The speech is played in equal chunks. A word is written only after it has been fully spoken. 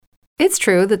It's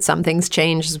true that some things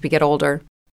change as we get older.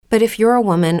 But if you're a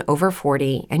woman over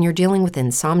 40 and you're dealing with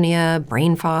insomnia,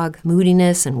 brain fog,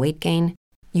 moodiness, and weight gain,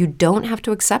 you don't have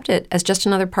to accept it as just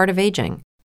another part of aging.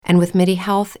 And with MIDI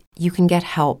Health, you can get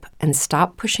help and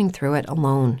stop pushing through it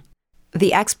alone.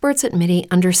 The experts at MIDI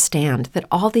understand that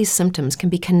all these symptoms can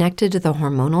be connected to the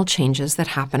hormonal changes that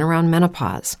happen around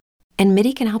menopause, and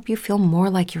MIDI can help you feel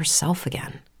more like yourself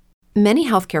again. Many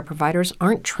healthcare providers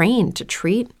aren't trained to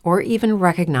treat or even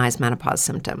recognize menopause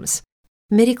symptoms.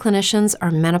 MIDI clinicians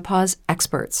are menopause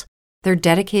experts. They're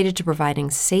dedicated to providing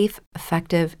safe,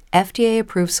 effective,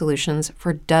 FDA-approved solutions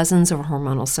for dozens of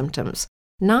hormonal symptoms,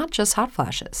 not just hot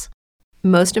flashes.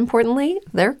 Most importantly,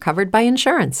 they're covered by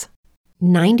insurance.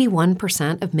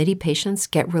 91% of MIDI patients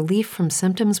get relief from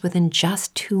symptoms within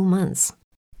just 2 months.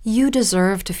 You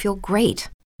deserve to feel great.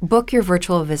 Book your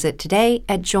virtual visit today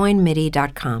at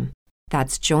joinmidi.com.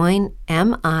 That's joinmidi.com.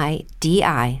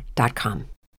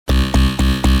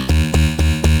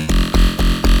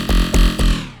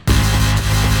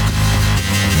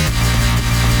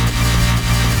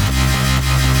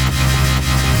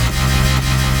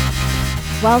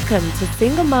 Welcome to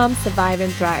Single Mom Survive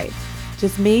and Thrive.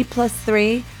 Just me plus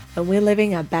 3, and we're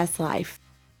living our best life.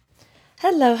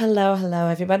 Hello,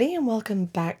 everybody, and welcome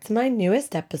back to my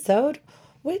newest episode,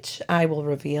 which I will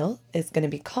reveal is going to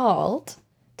be called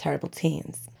Terrible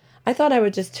Teens. I thought I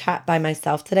would just chat by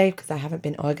myself today because I haven't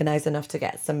been organized enough to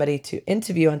get somebody to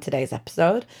interview on today's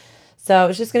episode. So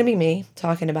it's just going to be me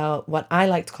talking about what I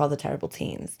like to call the terrible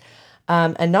teens.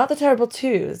 And not the terrible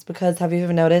twos, because have you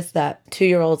ever noticed that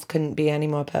 2-year-olds couldn't be any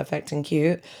more perfect and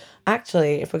cute?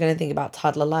 Actually, if we're going to think about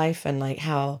toddler life and like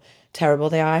how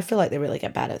terrible they are, I feel like they really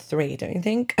get bad at 3, don't you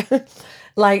think?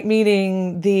 Like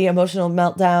meaning the emotional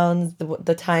meltdowns,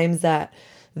 the times that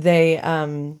they,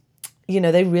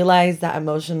 they realize that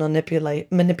emotional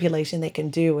manipulation they can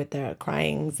do with their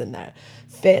cryings and their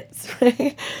fits,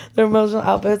 right? Their emotional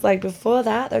outbursts. Like before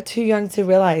that, they're too young to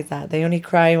realize that. They only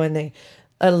cry when they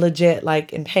are legit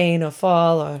like in pain or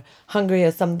fall or hungry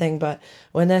or something. But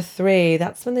when they're 3,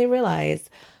 that's when they realize,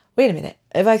 wait a minute,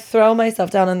 if I throw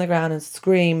myself down on the ground and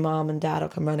scream, mom and dad will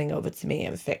come running over to me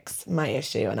and fix my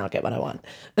issue and I'll get what I want.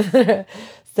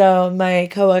 So my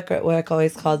coworker at work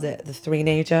always calls it the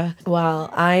 3-nager. Well,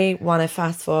 I want to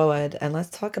fast forward and let's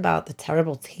talk about the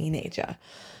terrible teenager.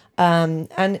 And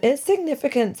it's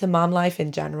significant to mom life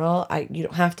in general. You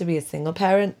don't have to be a single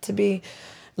parent to be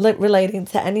relating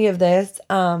to any of this,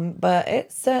 but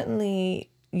it's certainly,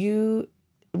 you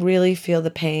really feel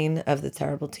the pain of the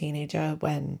terrible teenager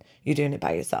when you're doing it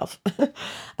by yourself.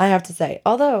 I have to say,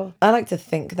 although I like to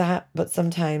think that, but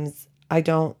sometimes I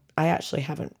actually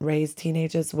haven't raised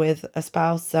teenagers with a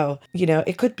spouse, so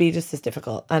it could be just as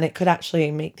difficult, and it could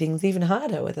actually make things even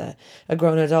harder with a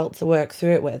grown adult to work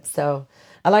through it with. So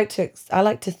I like to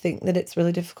think that it's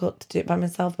really difficult to do it by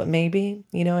myself, but maybe,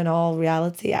 in all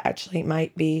reality, actually it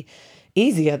might be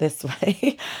easier this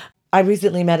way. I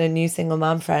recently met a new single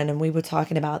mom friend and we were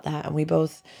talking about that, and we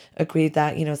both agreed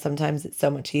that, sometimes it's so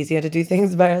much easier to do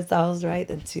things by ourselves, right,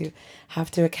 than to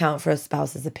have to account for a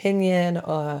spouse's opinion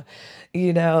or,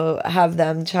 have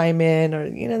them chime in, or,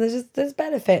 there's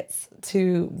benefits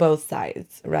to both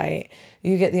sides, right?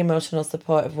 You get the emotional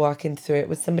support of walking through it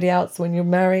with somebody else when you're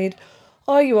married,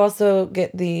 or you also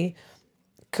get the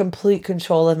complete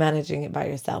control of managing it by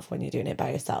yourself when you're doing it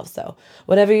by yourself. So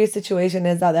whatever your situation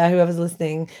is out there, whoever's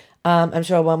listening, I'm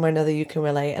sure one way or another you can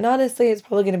relate. And honestly, it's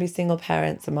probably going to be single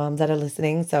parents and moms that are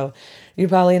listening. So you're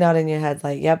probably not in your head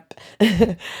like, yep,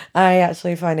 I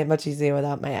actually find it much easier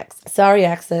without my ex. Sorry,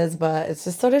 exes, but it's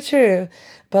just sort of true.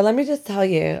 But let me just tell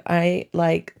you, I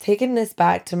like taking this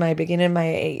back to my beginning of my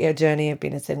 8-year journey of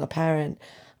being a single parent.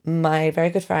 My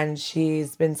very good friend,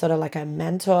 she's been sort of like a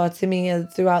mentor to me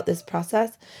throughout this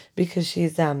process because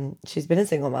she's been a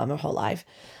single mom her whole life,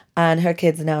 and her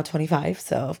kid's now 25.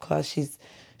 So of course she's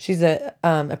a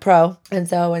pro. And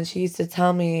so when she used to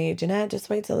tell me, Jeanette,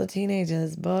 just wait till the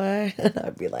teenagers, boy,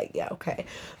 I'd be like, yeah, okay,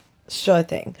 sure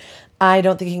thing. I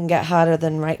don't think it can get harder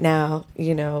than right now.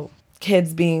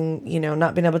 Kids being,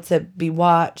 not being able to be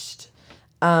watched.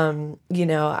 I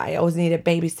always need a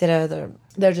babysitter.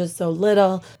 They're just so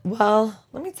little. Well,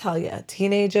 let me tell you,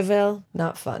 Teenagerville,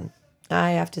 not fun.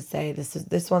 I have to say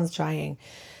this one's trying.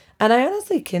 And I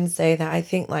honestly can say that I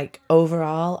think like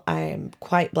overall, I am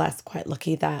quite blessed, quite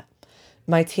lucky that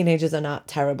my teenagers are not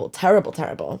terrible.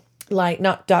 Like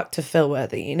not Dr.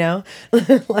 Philworthy,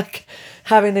 like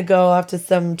having to go after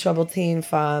some troubled teen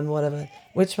farm, whatever.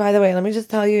 Which, by the way, let me just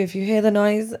tell you, if you hear the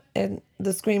noise and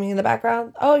the screaming in the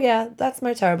background, oh yeah, that's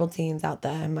my terrible teens out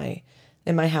there in my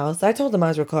in my house. I told them I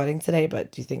was recording today,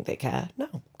 but do you think they care? No,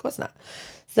 of course not.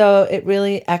 So it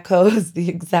really echoes the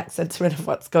exact sentiment of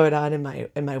what's going on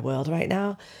in my world right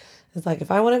now. It's like,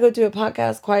 if I want to go do a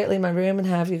podcast quietly in my room and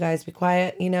have you guys be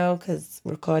quiet, because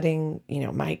recording,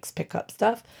 mics pick up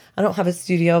stuff. I don't have a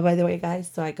studio, by the way,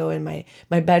 guys. So I go in my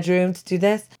bedroom to do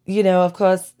this. Of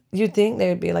course, you'd think they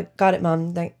would be like, got it,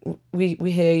 mom. Like, we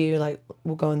hear you. Like,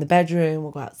 we'll go in the bedroom,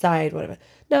 we'll go outside, whatever.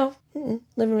 No,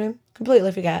 living room.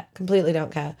 Completely forget. Completely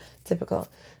don't care. Typical.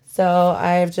 So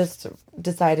I've just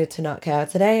decided to not care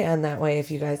today. And that way,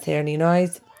 if you guys hear any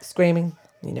noise, screaming,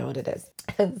 you know what it is.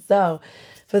 And so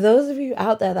for those of you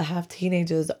out there that have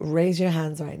teenagers, raise your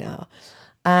hands right now.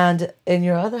 And in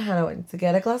your other hand, I want you to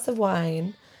get a glass of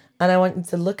wine and I want you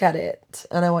to look at it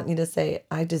and I want you to say,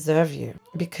 I deserve you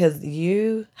because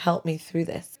you helped me through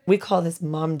this. We call this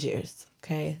mom juice.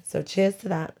 Okay. So cheers to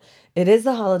that. It is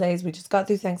the holidays. We just got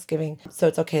through Thanksgiving. So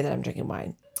it's okay that I'm drinking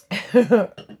wine.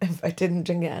 If I didn't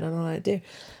drink it, I don't know what I'd do.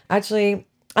 Actually,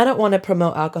 I don't want to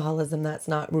promote alcoholism. That's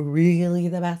not really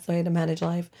the best way to manage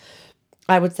life.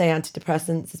 I would say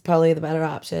antidepressants is probably the better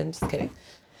option. Just kidding.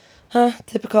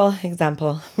 Typical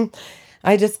example.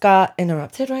 I just got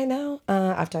interrupted right now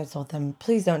after I told them,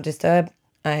 please don't disturb.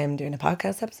 I am doing a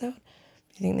podcast episode.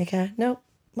 Do you think they care? Nope.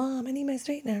 Mom, I need my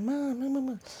straightener.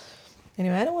 Mom.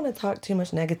 Anyway, I don't want to talk too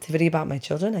much negativity about my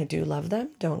children. I do love them.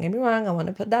 Don't get me wrong. I want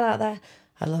to put that out there.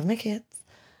 I love my kids.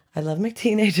 I love my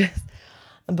teenagers.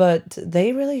 But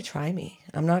they really try me.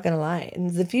 I'm not going to lie. And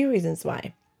there's a few reasons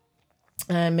why.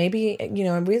 Maybe,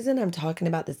 a reason I'm talking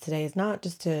about this today is not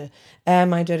just to air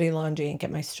my dirty laundry and get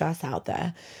my stress out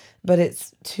there, but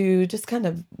it's to just kind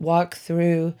of walk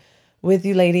through with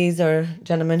you ladies or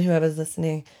gentlemen, whoever's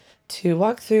listening, to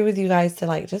walk through with you guys to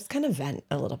like just kind of vent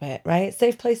a little bit, right?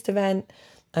 Safe place to vent.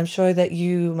 I'm sure that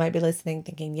you might be listening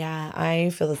thinking, yeah, I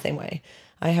feel the same way.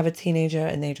 I have a teenager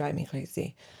and they drive me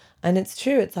crazy. And it's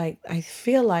true. It's like, I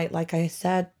feel like I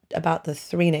said about the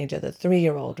three-nager, the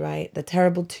 3-year-old, right? The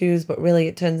terrible twos, but really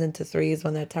it turns into threes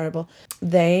when they're terrible.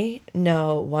 They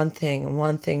know one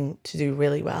thing to do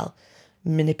really well: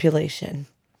 manipulation,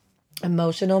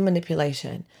 emotional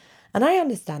manipulation. And I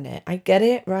understand it. I get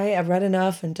it, right? I've read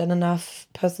enough and done enough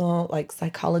personal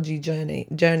psychology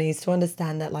journeys to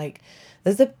understand that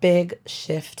there's a big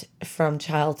shift from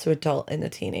child to adult in the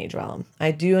teenage realm.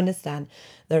 I do understand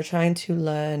they're trying to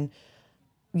learn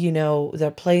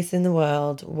their place in the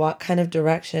world, what kind of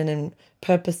direction and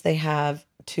purpose they have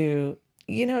to,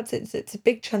 it's a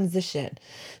big transition.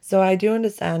 So I do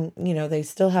understand, they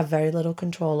still have very little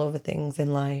control over things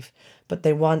in life, but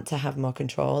they want to have more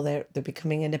control. They're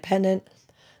becoming independent.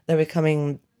 They're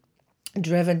becoming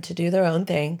driven to do their own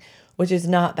thing, which is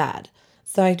not bad.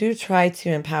 So I do try to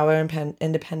empower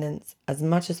independence as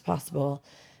much as possible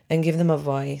and give them a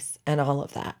voice and all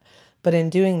of that. But in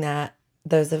doing that,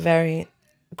 there's a very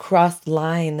crossed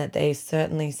line that they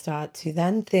certainly start to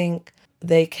then think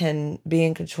they can be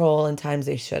in control in times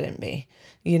they shouldn't be,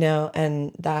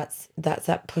 and that's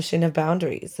that pushing of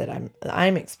boundaries that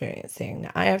I'm experiencing.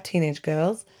 Now, I have teenage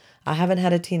girls. I haven't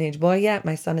had a teenage boy yet.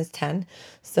 My son is 10.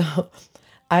 So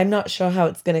I'm not sure how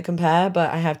it's going to compare,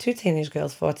 but I have 2 teenage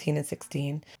girls, 14 and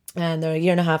 16, and they're a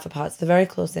year and a half apart. So they're very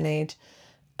close in age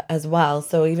as well.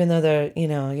 So even though they're, a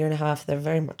year and a half, they're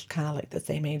very much kind of like the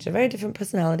same age. They're very different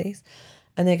personalities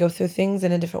and they go through things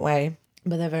in a different way,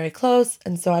 but they're very close.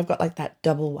 And so I've got that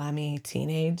double whammy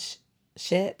teenage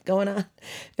shit going on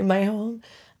in my home.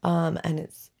 And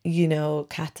it's,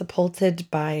 catapulted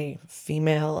by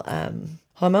female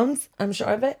hormones, I'm sure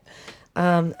of it.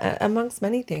 Amongst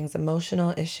many things,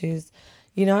 emotional issues.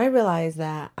 I realize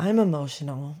that I'm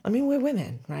emotional. I mean, we're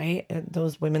women, right?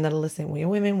 Those women that are listening, we're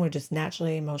women. We're just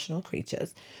naturally emotional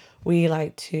creatures. We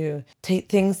like to take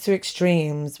things to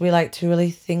extremes. We like to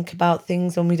really think about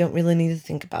things when we don't really need to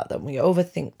think about them. We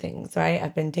overthink things, right?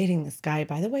 I've been dating this guy,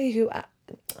 by the way, who I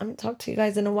haven't talked to you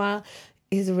guys in a while.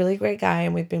 He's a really great guy,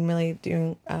 and we've been really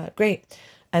doing great.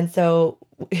 And so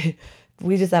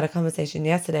we just had a conversation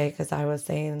yesterday because I was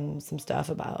saying some stuff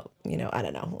about, I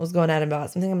don't know, I was going at him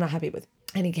about something I'm not happy with.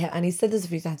 And he said this a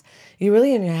few times. You're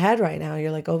really in your head right now.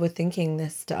 You're overthinking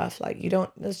this stuff.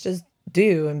 Let's just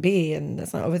do and be, and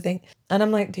let's not overthink. And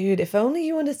I'm like, dude, if only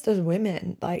you understood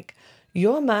women.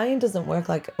 Your mind doesn't work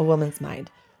like a woman's mind.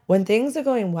 When things are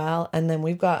going well, and then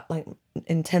we've got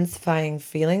intensifying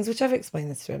feelings, which I've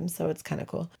explained this to him, so it's kind of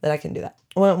cool that I can do that.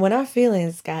 When our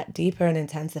feelings get deeper and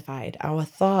intensified, our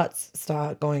thoughts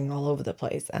start going all over the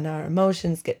place and our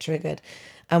emotions get triggered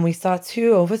and we start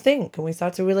to overthink and we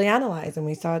start to really analyze and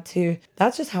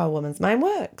that's just how a woman's mind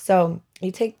works. So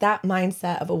you take that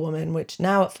mindset of a woman, which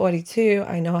now at 42,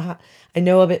 I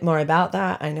know a bit more about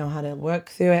that. I know how to work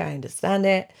through it. I understand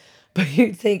it. But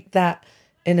you take that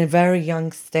in a very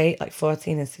young state, like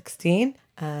 14 and 16,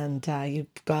 and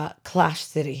you've got Clash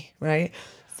City, right?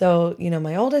 So,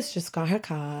 my oldest just got her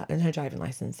car and her driving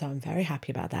license, so I'm very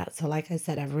happy about that. So, like I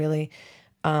said, I've really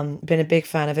been a big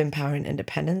fan of empowering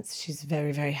independence. She's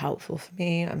very, very helpful for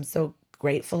me. I'm so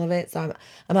grateful of it. So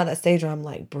I'm at that stage where I'm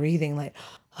like breathing, like,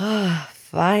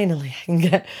 finally I can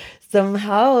get some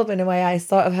help in a way. I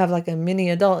sort of have like a mini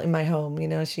adult in my home.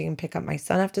 She can pick up my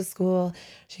son after school.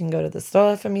 She can go to the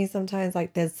store for me sometimes.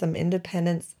 Like there's some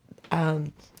independence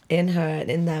in her and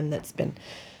in them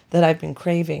that I've been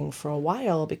craving for a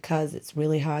while, because it's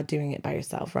really hard doing it by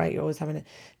yourself, right? You're always having to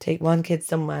take one kid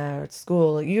somewhere to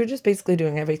school. You're just basically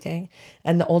doing everything.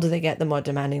 And the older they get, the more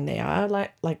demanding they are.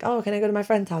 Like, oh, can I go to my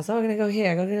friend's house? Oh, can I go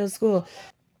here? I go to school.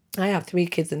 I have 3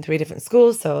 kids in 3 different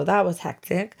schools, so that was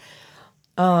hectic.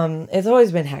 It's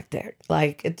always been hectic.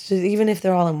 Like, it's just, even if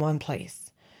they're all in one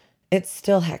place, it's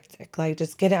still hectic. Like,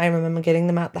 I remember getting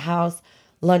them out the house,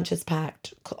 lunch is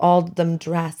packed, all of them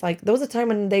dressed. Like, there was a time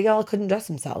when they all couldn't dress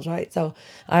themselves, right? So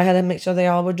I had to make sure they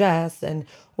all were dressed and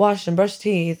washed and brushed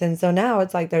teeth. And so now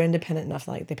it's like they're independent enough,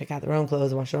 like they pick out their own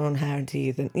clothes, wash their own hair and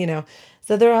teeth, and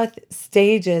so there are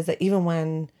stages that even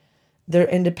when they're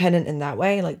independent in that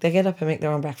way, like they get up and make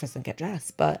their own breakfast and get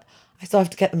dressed, but I still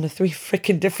have to get them to 3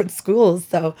 freaking different schools.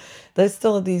 So there's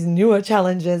still these newer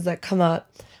challenges that come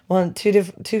up. Two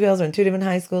girls are in 2 different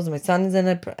high schools, and my son's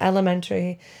in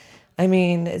elementary. I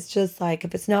mean, it's just like,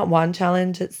 if it's not one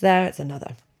challenge, it's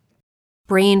another.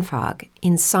 Brain fog,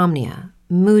 insomnia,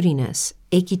 moodiness,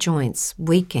 achy joints,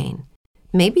 weight gain.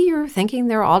 Maybe you're thinking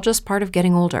they're all just part of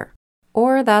getting older,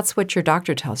 or that's what your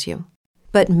doctor tells you.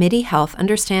 But MIDI Health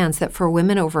understands that for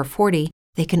women over 40,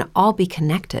 they can all be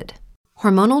connected.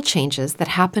 Hormonal changes that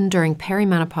happen during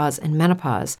perimenopause and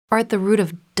menopause are at the root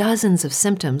of dozens of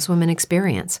symptoms women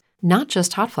experience, not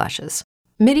just hot flashes.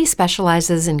 MIDI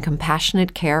specializes in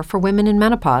compassionate care for women in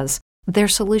menopause. Their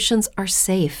solutions are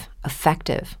safe,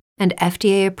 effective, and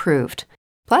FDA approved.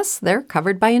 Plus, they're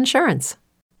covered by insurance.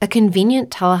 A convenient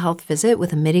telehealth visit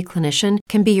with a MIDI clinician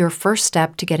can be your first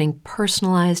step to getting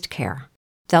personalized care.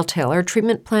 They'll tailor a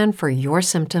treatment plan for your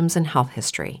symptoms and health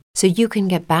history, so you can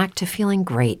get back to feeling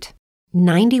great.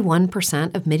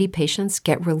 91% of MIDI patients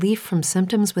get relief from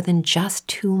symptoms within just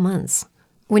 2 months.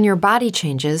 When your body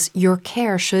changes, your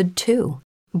care should too.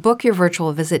 Book your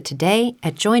virtual visit today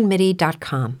at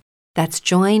joinmidi.com. That's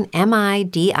joinmidi.com.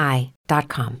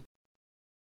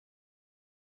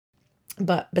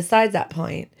 But besides that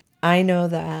point, I know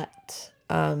that,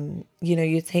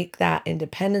 you take that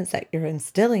independence that you're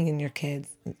instilling in your kids,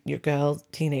 your girls,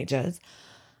 teenagers,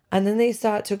 and then they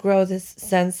start to grow this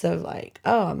sense of like,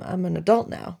 oh, I'm an adult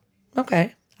now.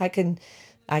 Okay, I could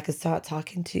start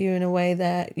talking to you in a way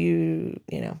that you're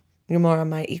more on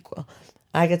my equal.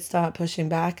 I could start pushing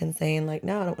back and saying like,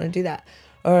 no, I don't want to do that.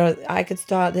 Or I could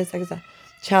start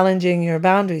challenging your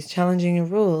boundaries, challenging your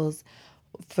rules.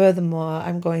 Furthermore,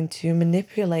 I'm going to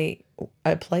manipulate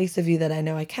a place of you that I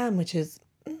know I can, which is,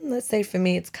 let's say for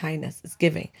me, it's kindness, it's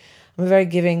giving. I'm a very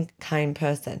giving, kind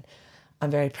person.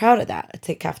 I'm very proud of that. I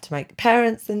take after my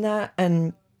parents in that,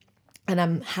 and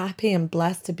I'm happy and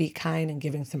blessed to be kind and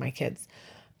giving to my kids.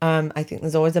 I think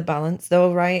there's always a balance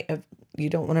though, right? You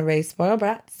don't want to raise spoiled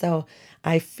brats. So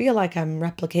I feel like I'm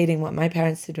replicating what my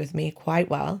parents did with me quite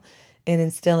well in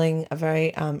instilling a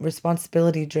very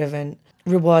responsibility-driven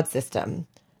reward system.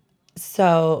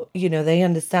 So, they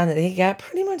understand that they get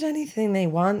pretty much anything they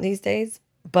want these days,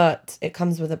 but it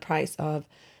comes with a price of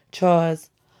chores,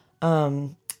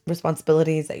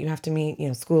 responsibilities that you have to meet,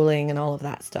 schooling and all of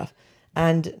that stuff.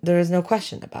 And there is no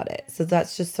question about it. So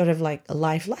that's just sort of like a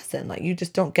life lesson. Like, you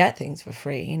just don't get things for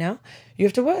free, you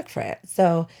have to work for it.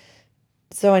 So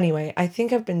anyway, I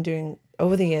think I've been doing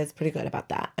over the years pretty good about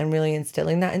that and really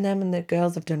instilling that in them. And the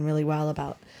girls have done really well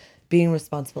about being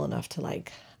responsible enough to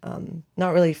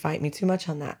not really fight me too much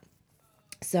on that.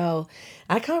 So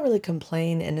I can't really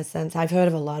complain in a sense. I've heard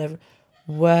of a lot of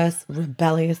worse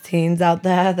rebellious teens out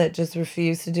there that just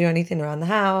refuse to do anything around the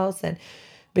house and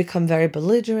become very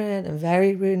belligerent and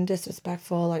very rude and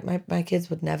disrespectful. Like my kids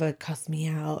would never cuss me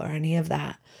out or any of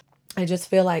that. I just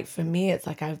feel like for me, it's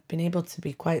like I've been able to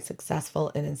be quite successful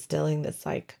in instilling this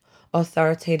like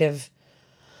authoritative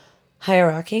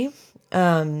hierarchy.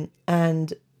 And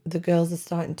the girls are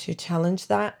starting to challenge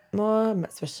that more,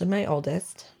 especially my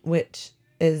oldest, which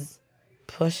is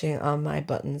pushing on my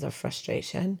buttons of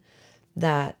frustration.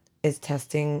 That is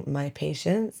testing my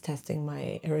patience, testing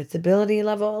my irritability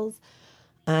levels.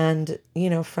 And,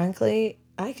 frankly,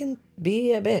 I can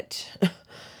be a bitch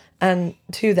and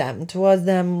towards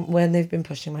them when they've been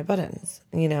pushing my buttons,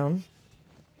 And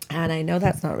I know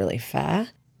that's not really fair.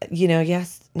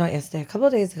 Yes, not yesterday, a couple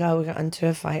of days ago, we got into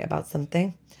a fight about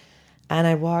something. And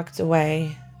I walked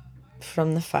away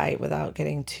from the fight without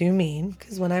getting too mean.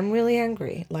 Because when I'm really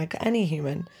angry, like any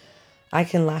human, I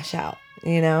can lash out,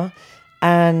 you know?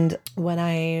 And when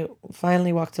I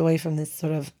finally walked away from this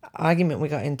sort of argument we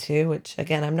got into, which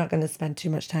again, I'm not going to spend too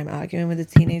much time arguing with a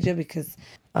teenager because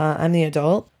I'm the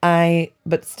adult.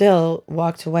 But still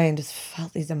walked away and just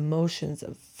felt these emotions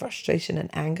of frustration and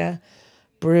anger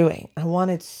brewing. I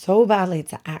wanted so badly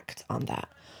to act on that.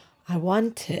 I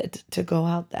wanted to go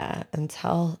out there and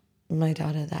tell my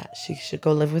daughter that she should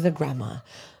go live with her grandma.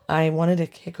 I wanted to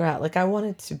kick her out. Like, I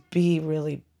wanted to be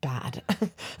really bad,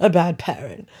 a bad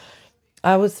parent.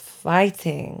 I was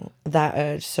fighting that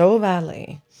urge so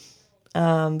badly.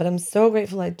 But I'm so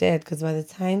grateful I did, because by the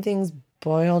time things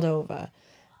boiled over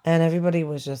and everybody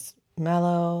was just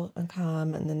mellow and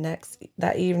calm, and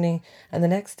that evening and the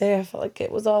next day, I felt like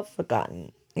it was all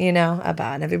forgotten,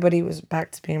 about everybody was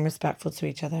back to being respectful to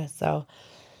each other. So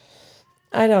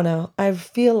I don't know. I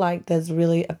feel like there's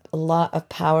really a lot of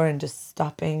power in just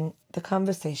stopping the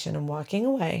conversation and walking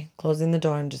away, closing the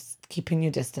door and just keeping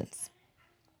your distance,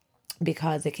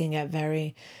 because it can get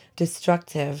very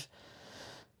destructive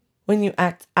when you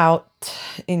act out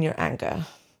in your anger.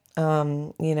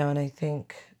 And I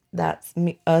think that's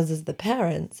us as the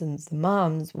parents and the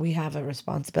moms, we have a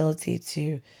responsibility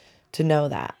to know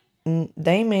that. And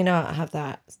they may not have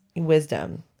that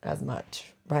wisdom as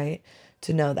much, right?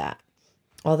 To know that.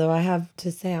 Although I have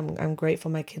to say I'm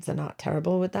grateful my kids are not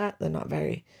terrible with that.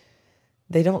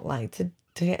 They don't like to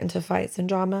get into fights and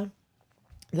drama.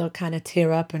 They'll kind of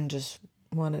tear up and just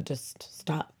want to just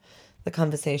stop the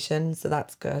conversation. So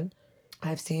that's good.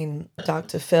 I've seen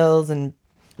Dr. Phil's and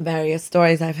various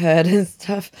stories I've heard and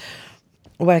stuff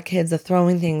where kids are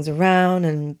throwing things around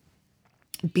and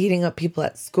beating up people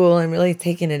at school and really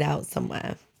taking it out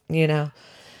somewhere,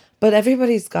 But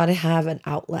everybody's got to have an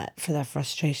outlet for their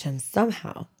frustration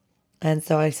somehow. And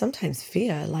so I sometimes sit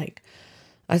in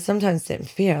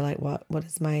fear, like, what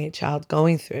is my child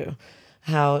going through?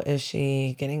 How is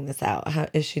she getting this out? How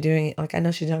is she doing it? Like, I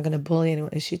know she's not going to bully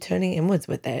anyone. Is she turning inwards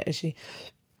with it?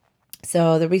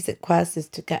 So the recent quest is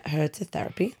to get her to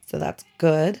therapy. So that's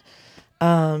good.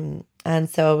 And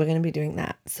so we're going to be doing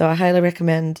that. So I highly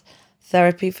recommend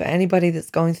therapy for anybody that's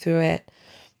going through it.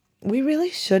 We really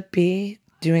should be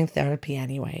doing therapy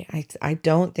anyway. I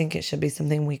don't think it should be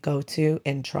something we go to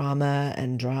in trauma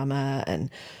and drama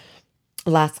and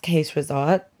last case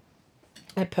resort.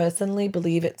 I personally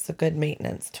believe it's a good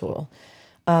maintenance tool.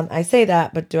 I say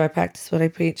that, but do I practice what I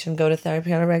preach and go to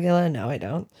therapy on a regular? No, I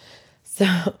don't. So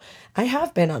I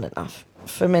have been on and off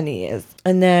for many years.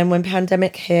 And then when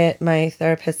pandemic hit, my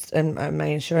therapist and my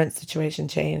insurance situation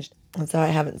changed. And so I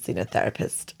haven't seen a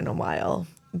therapist in a while.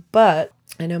 But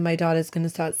I know my daughter's going to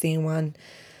start seeing one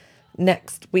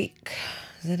next week.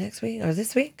 Is it next week or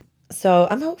this week? So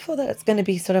I'm hopeful that it's going to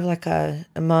be sort of like a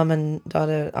mom and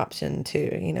daughter option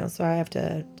too, so I have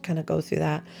to kind of go through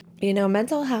that.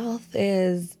 Mental health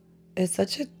is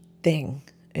such a thing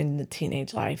in the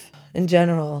teenage life. In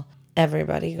general,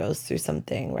 everybody goes through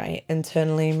something, right?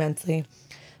 Internally, mentally.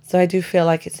 So I do feel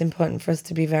like it's important for us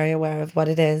to be very aware of what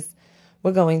it is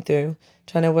we're going through,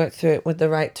 trying to work through it with the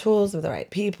right tools, with the right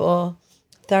people,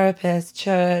 therapist,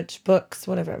 church, books,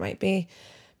 whatever it might be,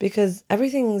 because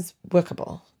everything's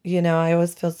workable. I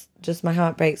always feel just my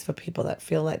heart breaks for people that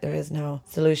feel like there is no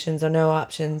solutions or no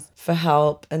options for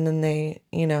help. And then they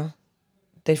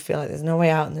feel like there's no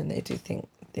way out. And then they do think,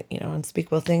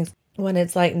 unspeakable things. When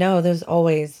it's like, no, there's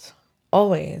always a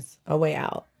way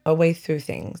out, a way through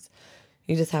things.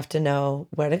 You just have to know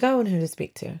where to go and who to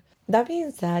speak to. That being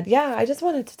said, yeah, I just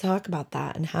wanted to talk about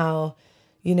that and how,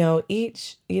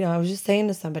 I was just saying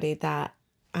to somebody that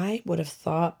I would have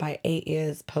thought by 8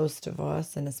 years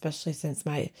post-divorce, and especially since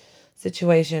my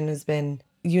situation has been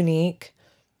unique,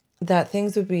 that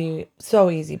things would be so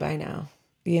easy by now,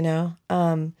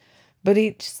 But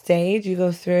each stage you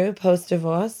go through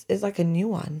post-divorce is like a new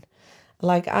one.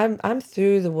 Like I'm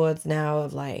through the woods now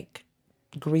of like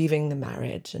grieving the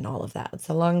marriage and all of that. It's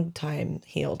a long time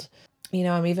healed.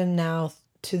 I'm even now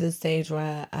to the stage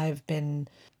where I've been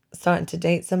starting to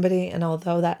date somebody, and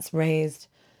although that's raised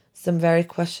some very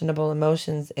questionable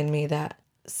emotions in me that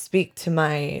speak to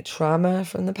my trauma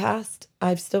from the past,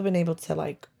 I've still been able to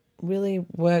like really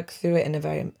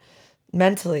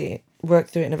mentally work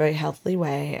through it in a very healthy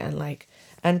way, and like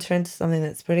enter into something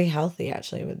that's pretty healthy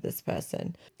actually with this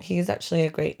person. He's actually a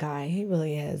great guy. He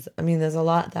really is. I mean, there's a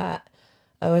lot that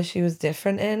I wish he was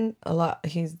different in.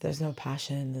 There's no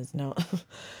passion. There's no,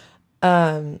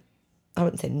 I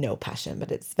wouldn't say no passion,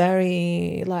 but it's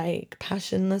very like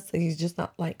passionless. He's just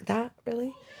not like that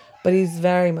really. But he's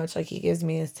very much like, he gives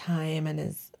me his time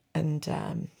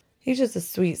he's just a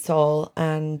sweet soul,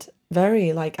 and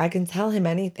very like, I can tell him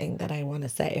anything that I want to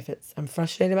say. If I'm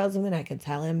frustrated about something, I can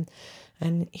tell him,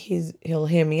 and he'll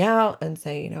hear me out and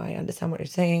say, I understand what you're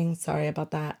saying. Sorry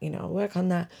about that. Work on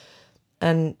that.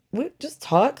 And we just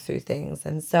talk through things.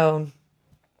 And so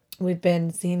we've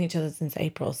been seeing each other since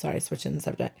April. Sorry, switching the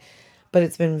subject. But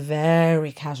it's been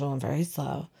very casual and very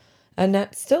slow. And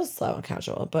that's still slow and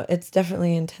casual, but it's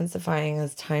definitely intensifying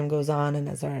as time goes on and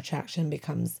as our attraction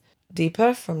becomes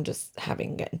deeper from just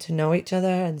getting to know each other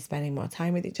and spending more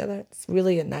time with each other. It's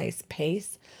really a nice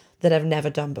pace that I've never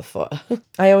done before.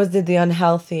 I always did the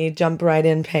unhealthy jump right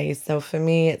in pace. So for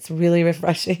me, it's really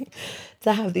refreshing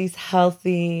to have these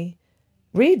healthy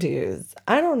redos.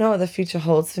 I don't know what the future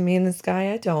holds for me in this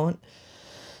guy. I don't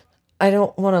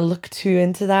want to look too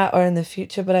into that or in the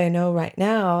future, but I know right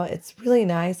now it's really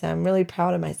nice. I'm really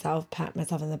proud of myself, pat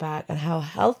myself on the back, and how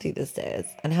healthy this is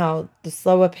and how the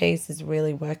slower pace is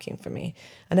really working for me.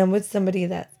 And I'm with somebody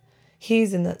that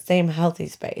he's in that same healthy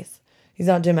space. He's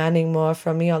not demanding more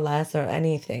from me or less or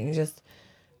anything. He's just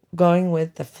going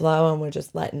with the flow, and we're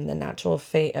just letting the natural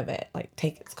fate of it like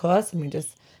take its course, and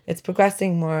it's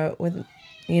progressing more with,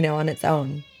 on its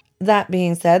own. That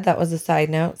being said, that was a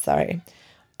side note. Sorry.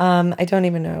 I don't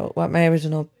even know what my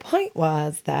original point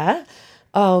was there.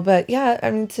 Oh, but yeah,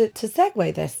 I mean, to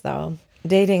segue this though,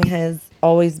 dating has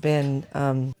always been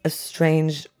a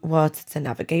strange water to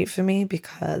navigate for me,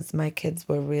 because my kids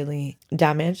were really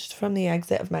damaged from the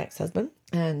exit of my ex-husband,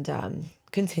 and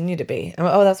continue to be.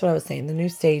 Oh, that's what I was saying. The new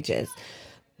stages.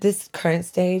 This current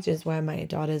stage is where my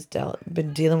daughter's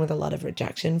been dealing with a lot of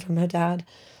rejection from her dad,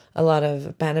 a lot of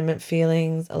abandonment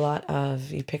feelings, a lot of,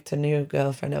 you picked a new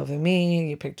girlfriend over me,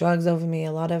 you picked drugs over me,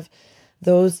 a lot of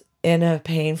those inner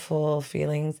painful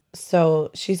feelings.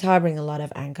 So she's harboring a lot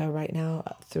of anger right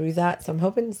now through that. So I'm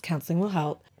hoping this counseling will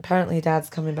help. Apparently dad's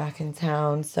coming back in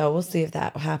town, so we'll see if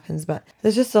that happens. But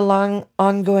there's just a long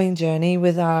ongoing journey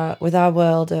with our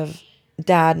world of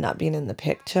dad not being in the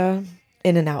picture,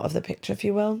 in and out of the picture, if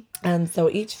you will. And so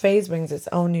each phase brings its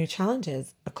own new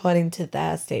challenges according to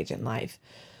their stage in life.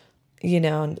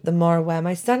 The more aware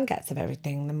my son gets of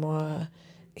everything, the more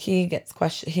he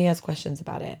has questions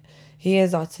about it.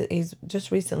 He's just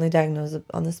recently diagnosed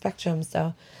on the spectrum,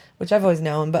 so, which I've always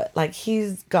known, but like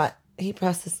he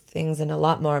processes things in a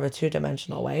lot more of a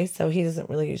two-dimensional way, so he doesn't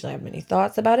really usually have many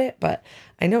thoughts about it, but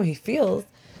I know he feels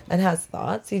and has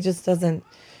thoughts. He just doesn't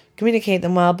communicate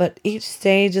them well. But each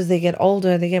stage, as they get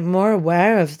older, they get more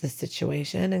aware of the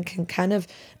situation and can kind of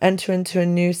enter into a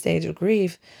new stage of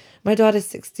grief. My daughter's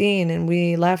 16 and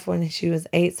we left when she was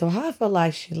 8, so half her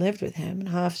life she lived with him and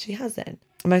half she hasn't.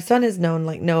 My son is known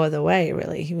like no other way,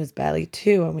 really. He was barely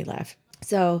 2 when we left.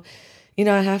 So,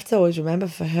 I have to always remember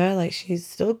for her, like, she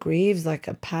still grieves like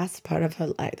a past part of her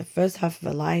life, the first half of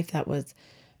her life that was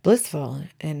blissful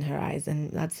in her eyes. And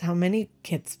that's how many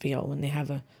kids feel when they have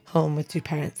a home with 2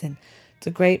 parents. And it's a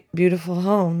great, beautiful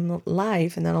home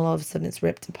life. And then all of a sudden it's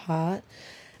ripped apart.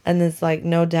 And there's like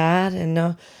no dad and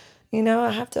no...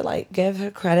 I have to like give her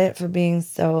credit for being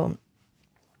so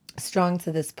strong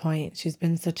to this point. She's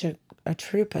been such a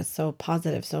trooper, so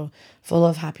positive, so full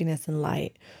of happiness and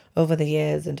light over the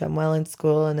years, and done well in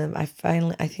school. And then I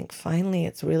think finally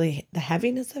it's really, the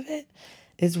heaviness of it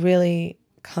is really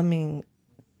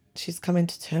she's coming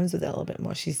to terms with it a little bit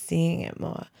more. She's seeing it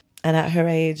more. And at her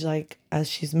age, like as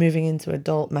she's moving into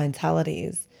adult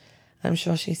mentalities, I'm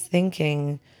sure she's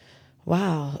thinking,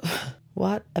 wow,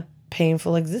 what a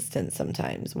painful existence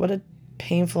sometimes. What a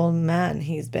painful man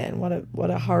he's been. What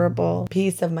a horrible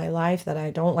piece of my life that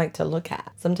I don't like to look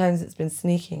at. Sometimes it's been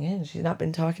sneaking in. She's not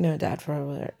been talking to her dad for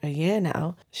over a year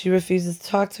now. She refuses to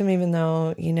talk to him, even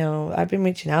though, I've been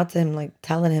reaching out to him, like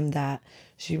telling him that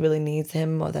she really needs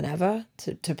him more than ever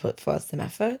to put forth some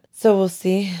effort. So we'll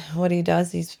see what he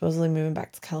does. He's supposedly moving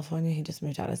back to California. He just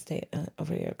moved out of state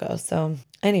over a year ago. So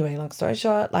anyway, long story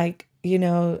short, like,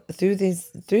 through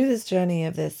this journey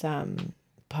of this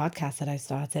podcast that I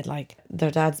started, like their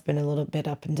dad's been a little bit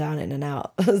up and down, in and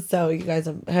out. So you guys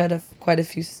have heard of quite a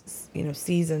few,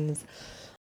 seasons.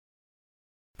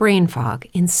 Brain fog,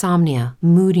 insomnia,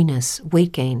 moodiness,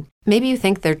 weight gain. Maybe you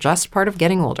think they're just part of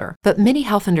getting older, but MIDI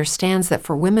Health understands that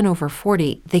for women over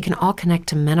 40, they can all connect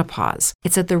to menopause.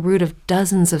 It's at the root of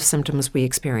dozens of symptoms we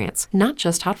experience, not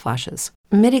just hot flashes.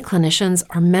 MIDI clinicians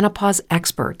are menopause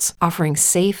experts, offering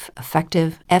safe,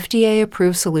 effective,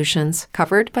 FDA-approved solutions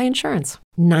covered by insurance.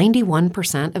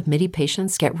 91% of MIDI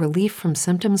patients get relief from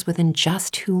symptoms within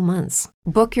just 2 months.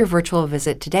 Book your virtual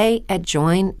visit today at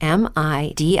joinmidi.com.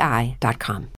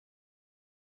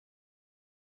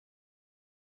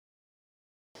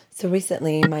 So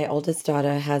recently, my oldest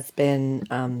daughter has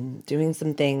been doing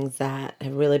some things that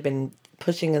have really been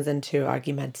pushing us into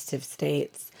argumentative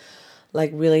states, like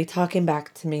really talking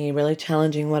back to me, really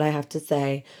challenging what I have to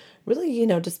say, really,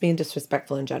 just being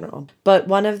disrespectful in general. But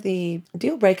one of the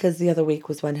deal breakers the other week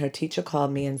was when her teacher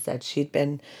called me and said she'd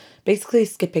been basically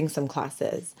skipping some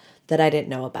classes that I didn't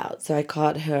know about. So I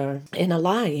caught her in a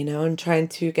lie, and trying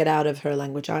to get out of her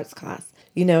language arts class.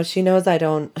 She knows I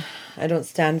don't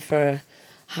stand for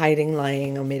hiding,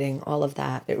 lying, omitting, all of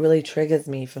that. It really triggers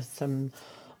me for some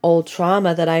old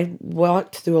trauma that I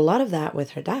walked through a lot of that with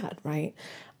her dad, right?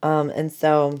 And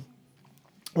so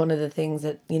one of the things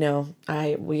that,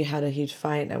 we had a huge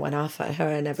fight and I went off at her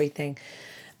and everything.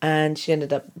 And she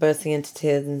ended up bursting into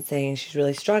tears and saying she's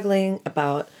really struggling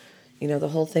about, the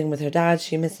whole thing with her dad.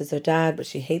 She misses her dad, but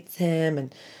she hates him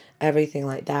and everything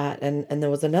like that. And there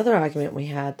was another argument we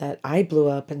had that I blew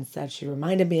up and said she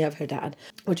reminded me of her dad,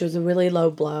 which was a really low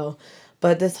blow.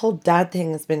 But this whole dad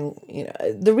thing has been,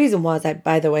 the reason was,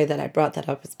 by the way, that I brought that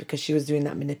up is because she was doing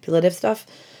that manipulative stuff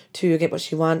to get what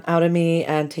she want out of me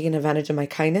and taking advantage of my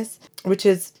kindness, which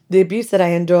is the abuse that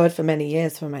I endured for many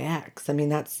years from my ex. I mean,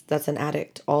 that's an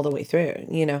addict all the way through,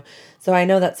 So I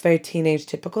know that's very teenage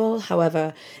typical.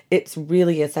 However, it's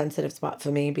really a sensitive spot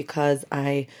for me because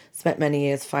I spent many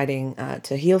years fighting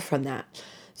to heal from that.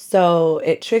 So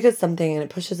it triggers something and it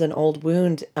pushes an old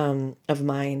wound of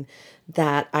mine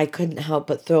that I couldn't help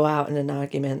but throw out in an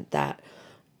argument that,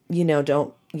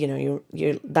 don't,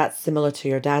 you're that's similar to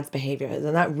your dad's behaviors.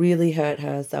 And that really hurt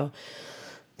her. So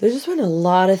there's just been a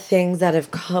lot of things that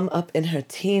have come up in her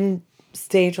teen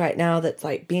stage right now that's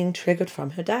like being triggered from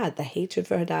her dad, the hatred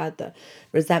for her dad, the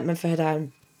resentment for her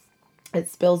dad. It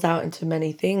spills out into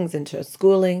many things, into her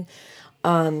schooling,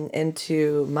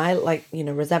 into my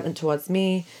resentment towards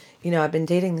me. I've been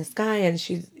dating this guy and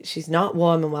she's not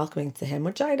warm and welcoming to him,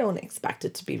 which I don't expect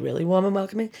it to be really warm and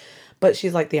welcoming, but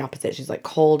she's like the opposite. She's like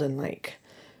cold and like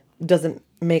doesn't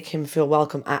make him feel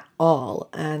welcome at all,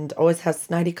 and always has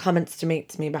snidey comments to make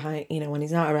to me behind, when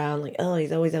he's not around, like, oh,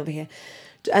 he's always over here.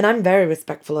 And I'm very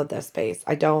respectful of their space.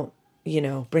 I don't,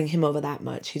 bring him over that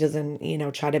much. He doesn't,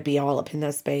 try to be all up in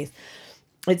their space.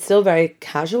 It's still very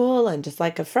casual and just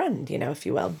like a friend, if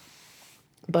you will.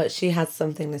 But she has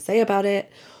something to say about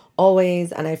it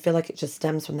always. And I feel like it just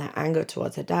stems from that anger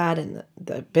towards her dad and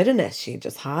the bitterness she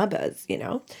just harbors.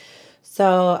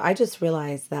 So I just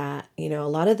realized that, a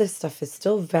lot of this stuff is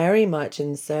still very much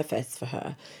in the surface for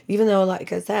her. Even though,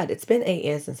 like I said, it's been 8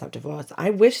 years since I've divorced.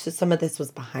 I wish that some of this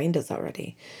was behind us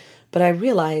already. But I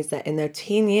realized that in their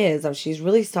teen years, she's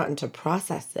really starting to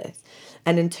process this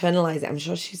and internalize it. I'm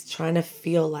sure she's trying to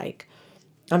feel like,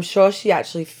 I'm sure she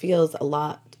actually feels a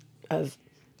lot of,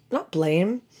 not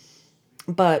blame,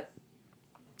 but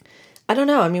I don't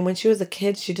know. I mean, when she was a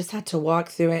kid, she just had to walk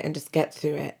through it and just get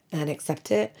through it and accept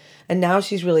it. And now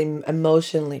she's really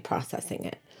emotionally processing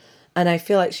it. And I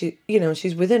feel like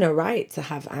she's within her right to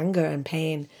have anger and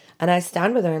pain. And I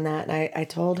stand with her in that. And I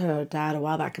told her dad a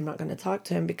while back, I'm not going to talk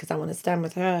to him because I want to stand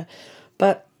with her.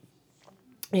 But,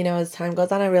 as time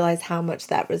goes on, I realize how much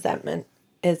that resentment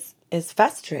is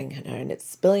festering in her and it's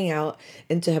spilling out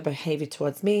into her behavior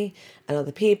towards me and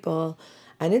other people.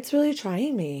 And it's really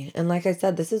trying me. And like I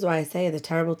said, this is why I say the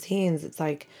terrible teens, it's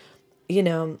like,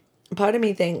 part of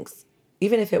me thinks,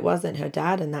 even if it wasn't her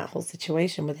dad and that whole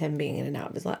situation with him being in and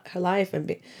out of her life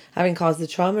and having caused the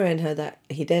trauma in her that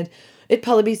he did, it'd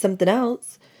probably be something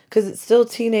else because it's still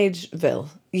teenageville,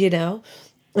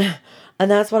 And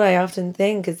that's what I often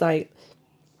think is like,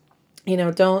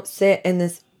 don't sit in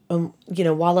this,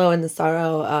 wallow in the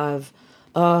sorrow of,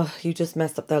 oh, you just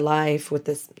messed up their life with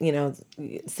this,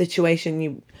 situation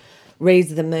you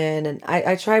raised them in. And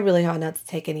I try really hard not to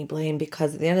take any blame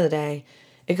because at the end of the day,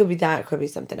 it could be that, it could be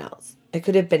something else. It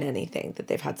could have been anything that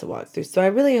they've had to walk through. So I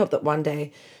really hope that one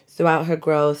day throughout her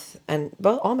growth and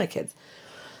all my kids,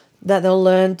 that they'll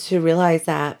learn to realize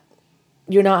that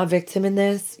you're not a victim in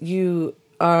this. You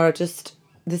are just,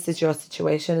 this is your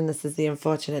situation and this is the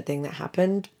unfortunate thing that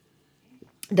happened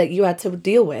that you had to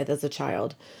deal with as a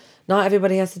child. Not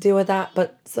everybody has to deal with that,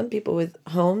 but some people with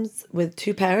homes with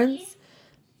two parents,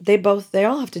 they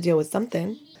all have to deal with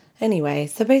something. Anyway,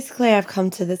 so basically I've come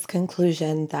to this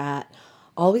conclusion that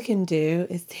all we can do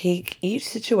is take each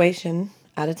situation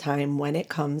at a time when it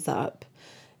comes up,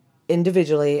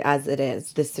 individually as it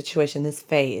is, this situation, this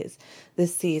phase,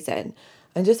 this season,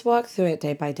 and just walk through it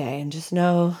day by day and just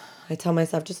know, I tell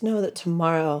myself, just know that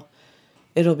tomorrow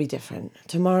it'll be different.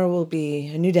 Tomorrow will be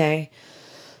a new day.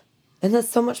 And there's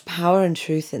so much power and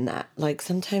truth in that. Like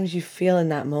sometimes you feel in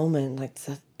that moment, like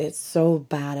it's so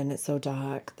bad and it's so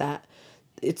dark that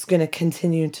it's going to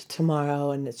continue to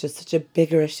tomorrow and it's just such a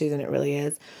bigger issue than it really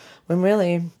is. When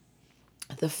really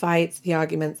the fights, the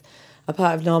arguments are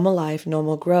part of normal life,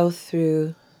 normal growth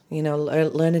through,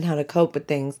 learning how to cope with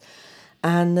things.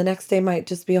 And the next day might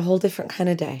just be a whole different kind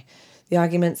of day. The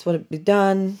arguments would be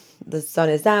done, the sun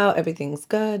is out, everything's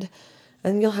good,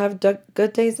 and you'll have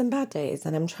good days and bad days.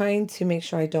 And I'm trying to make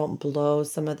sure I don't blow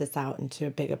some of this out into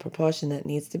a bigger proportion than it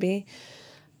needs to be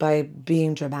by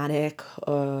being dramatic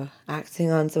or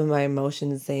acting on some of my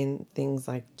emotions, saying things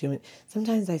like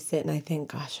sometimes I sit and I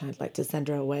think, gosh, I'd like to send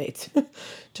her away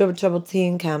to a troubled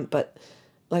teen camp, but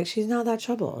like, she's not that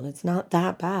troubled. It's not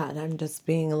that bad. I'm just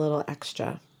being a little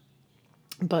extra.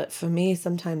 But for me,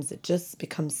 sometimes it just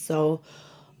becomes so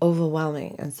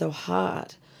overwhelming and so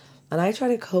hard. And I try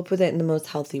to cope with it in the most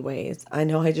healthy ways. I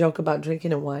know I joke about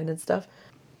drinking and wine and stuff.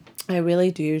 I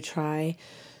really do try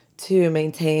to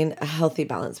maintain a healthy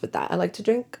balance with that. I like to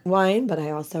drink wine, but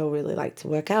I also really like to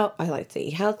work out. I like to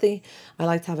eat healthy. I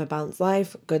like to have a balanced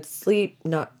life, good sleep,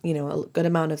 not, a good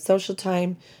amount of social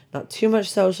time, not too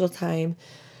much social time.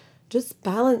 Just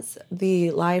balance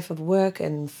the life of work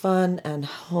and fun and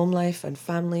home life and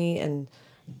family and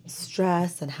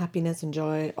stress and happiness and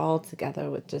joy all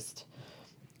together with just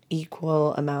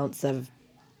equal amounts of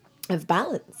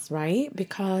balance, right?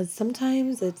 Because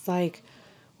sometimes it's like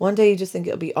one day you just think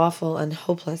it'll be awful and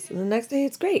hopeless, and the next day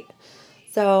it's great.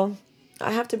 So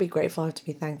I have to be grateful. I have to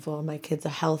be thankful. My kids are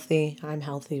healthy. I'm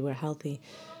healthy. We're healthy.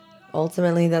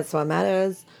 Ultimately, that's what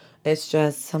matters. It's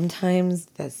just sometimes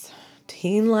this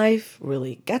teen life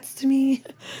really gets to me.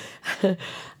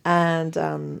 And,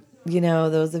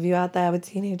 those of you out there with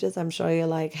teenagers, I'm sure you're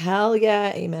like, hell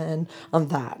yeah, amen on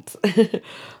that.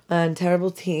 And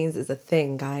terrible teens is a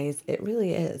thing, guys. It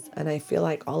really is. And I feel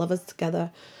like all of us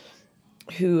together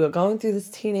who are going through this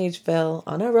teenageville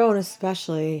on our own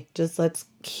especially, just let's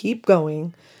keep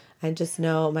going. And just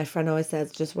know, my friend always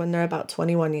says, just when they're about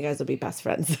 21, you guys will be best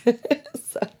friends.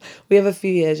 So we have a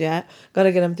few years yet. Got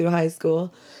to get them through high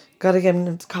school. Got to get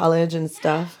them to college and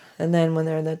stuff. And then when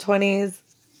they're in their 20s,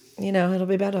 it'll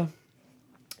be better.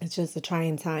 It's just a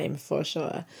trying time for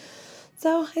sure.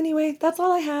 So anyway, that's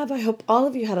all I have. I hope all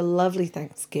of you had a lovely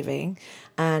Thanksgiving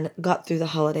and got through the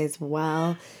holidays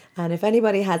well. And if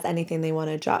anybody has anything they want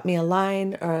to drop me a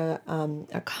line or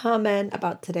a comment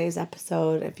about today's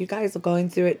episode, if you guys are going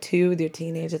through it too with your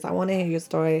teenagers, I want to hear your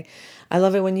story. I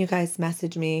love it when you guys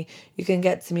message me. You can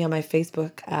get to me on my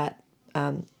Facebook at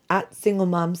Single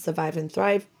Mom Survive and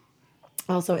Thrive.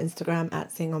 Also Instagram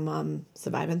at Single Mom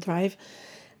Survive and Thrive.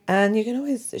 And you can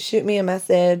always shoot me a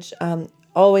message.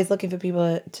 Always looking for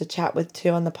people to chat with too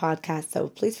on the podcast. So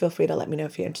please feel free to let me know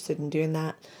if you're interested in doing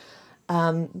that.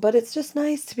 But it's just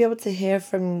nice to be able to hear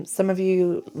from some of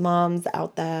you moms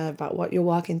out there about what you're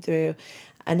walking through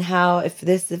and how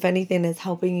if anything is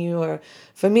helping you, or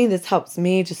for me, this helps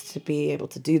me just to be able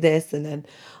to do this and then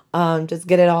just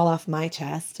get it all off my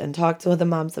chest and talk to other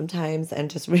moms sometimes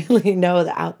and just really know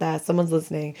that out there someone's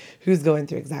listening who's going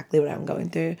through exactly what I'm going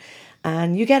through.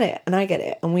 And you get it and I get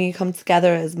it. And we come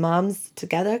together as moms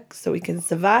together so we can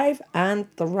survive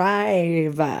and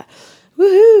thrive.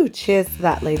 Woohoo! Cheers to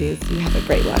that, ladies. You have a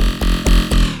great one.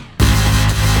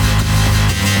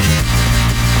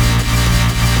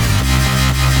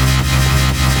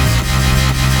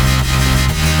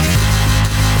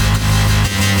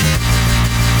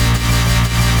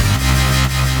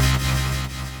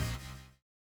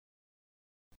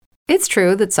 It's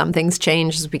true that some things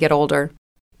change as we get older.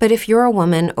 But if you're a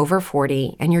woman over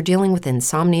 40 and you're dealing with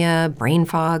insomnia, brain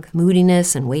fog,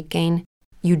 moodiness, and weight gain,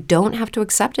 you don't have to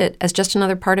accept it as just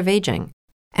another part of aging.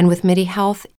 And with MIDI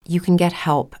Health, you can get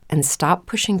help and stop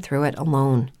pushing through it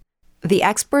alone. The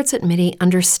experts at MIDI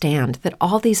understand that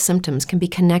all these symptoms can be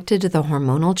connected to the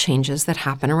hormonal changes that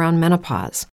happen around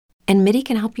menopause, and MIDI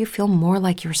can help you feel more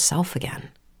like yourself again.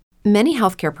 Many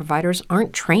healthcare providers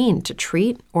aren't trained to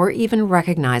treat or even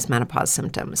recognize menopause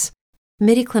symptoms.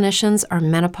 MIDI clinicians are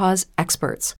menopause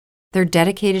experts. They're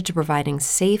dedicated to providing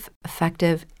safe,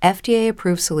 effective,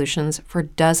 FDA-approved solutions for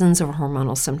dozens of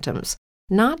hormonal symptoms,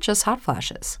 not just hot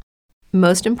flashes.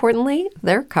 Most importantly,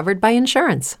 they're covered by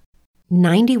insurance.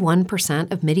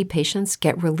 91% of MIDI patients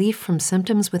get relief from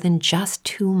symptoms within just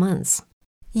 2 months.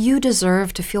 You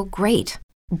deserve to feel great.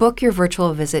 Book your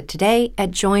virtual visit today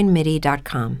at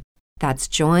joinmidi.com. That's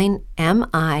joinmidi.com.